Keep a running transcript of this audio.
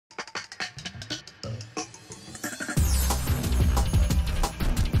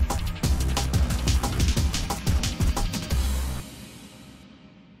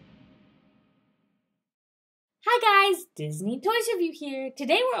guys, DisneyToysReview here.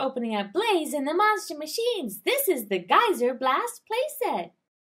 Today we're opening up Blaze and the Monster Machines. This is the Geyser Blast Playset.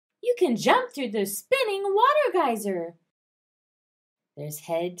 You can jump through the spinning water geyser. There's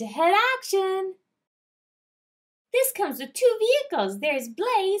head-to-head action. This comes with two vehicles. There's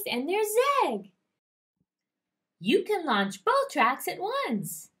Blaze and there's Zeg. You can launch both tracks at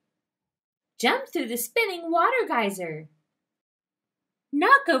once. Jump through the spinning water geyser.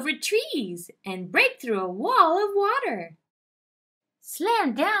 Knock over trees and break through a wall of water.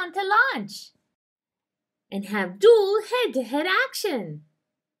 Slam down to launch. And have dual head-to-head action.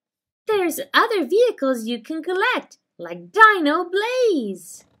 There's other vehicles you can collect, like Dino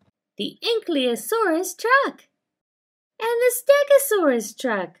Blaze, the Ankylosaurus truck, and the Stegosaurus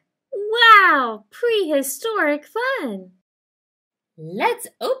truck. Wow, prehistoric fun! Let's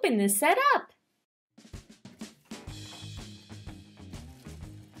open this set up.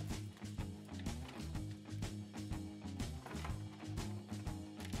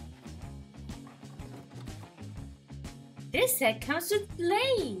 This set comes with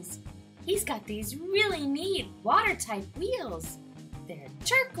Blaze. He's got these really neat water-type wheels. They're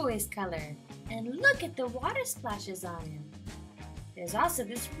turquoise color, and look at the water splashes on him. There's also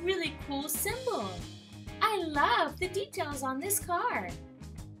this really cool symbol. I love the details on this car.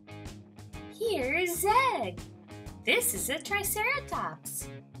 Here is Zeg. This is a Triceratops.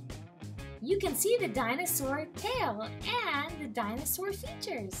 You can see the dinosaur tail and the dinosaur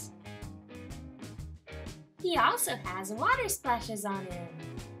features. He also has water splashes on him.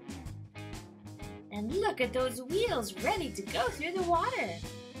 And look at those wheels ready to go through the water.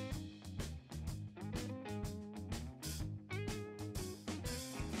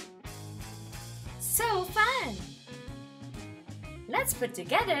 So fun! Let's put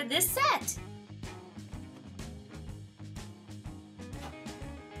together this set.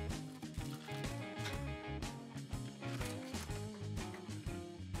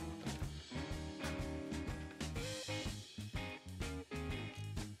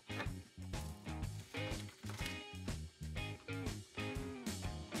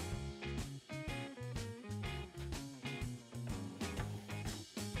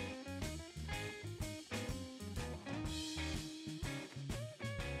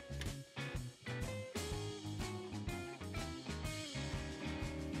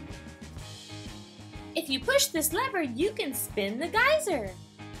 If you push this lever, you can spin the geyser.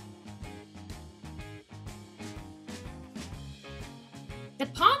 The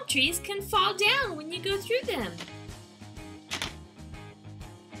palm trees can fall down when you go through them.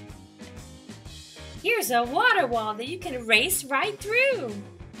 Here's a water wall that you can race right through.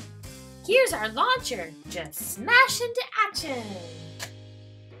 Here's our launcher. Just smash into action.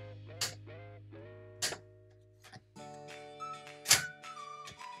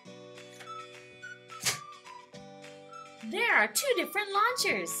 There are two different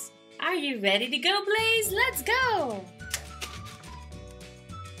launchers. Are you ready to go, Blaze? Let's go!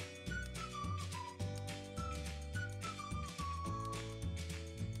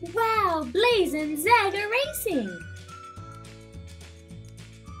 Wow, Blaze and Zeg are racing.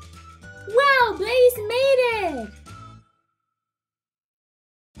 Wow, Blaze made it!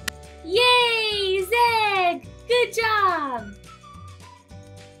 Yay, Zeg! Good job!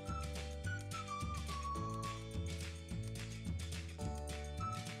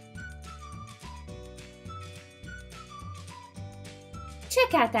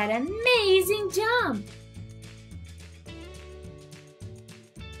 Check out that amazing jump!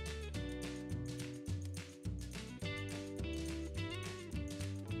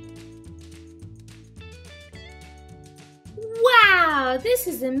 Wow, this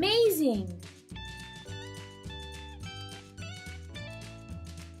is amazing!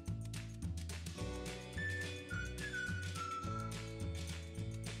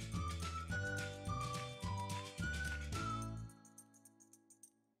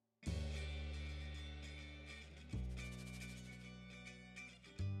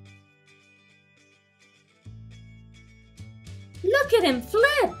 Look at him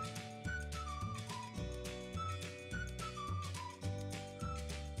flip!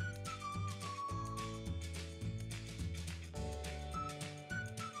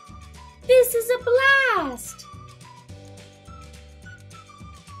 This is a blast!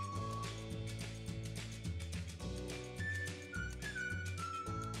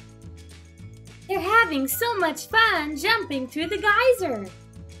 They're having so much fun jumping through the geyser.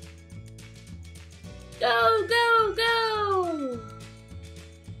 Go, go, go!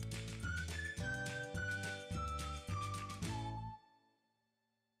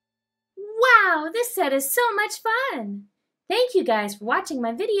 Wow, this set is so much fun! Thank you guys for watching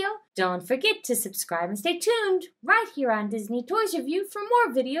my video. Don't forget to subscribe and stay tuned right here on Disney Toys Review for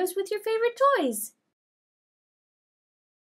more videos with your favorite toys.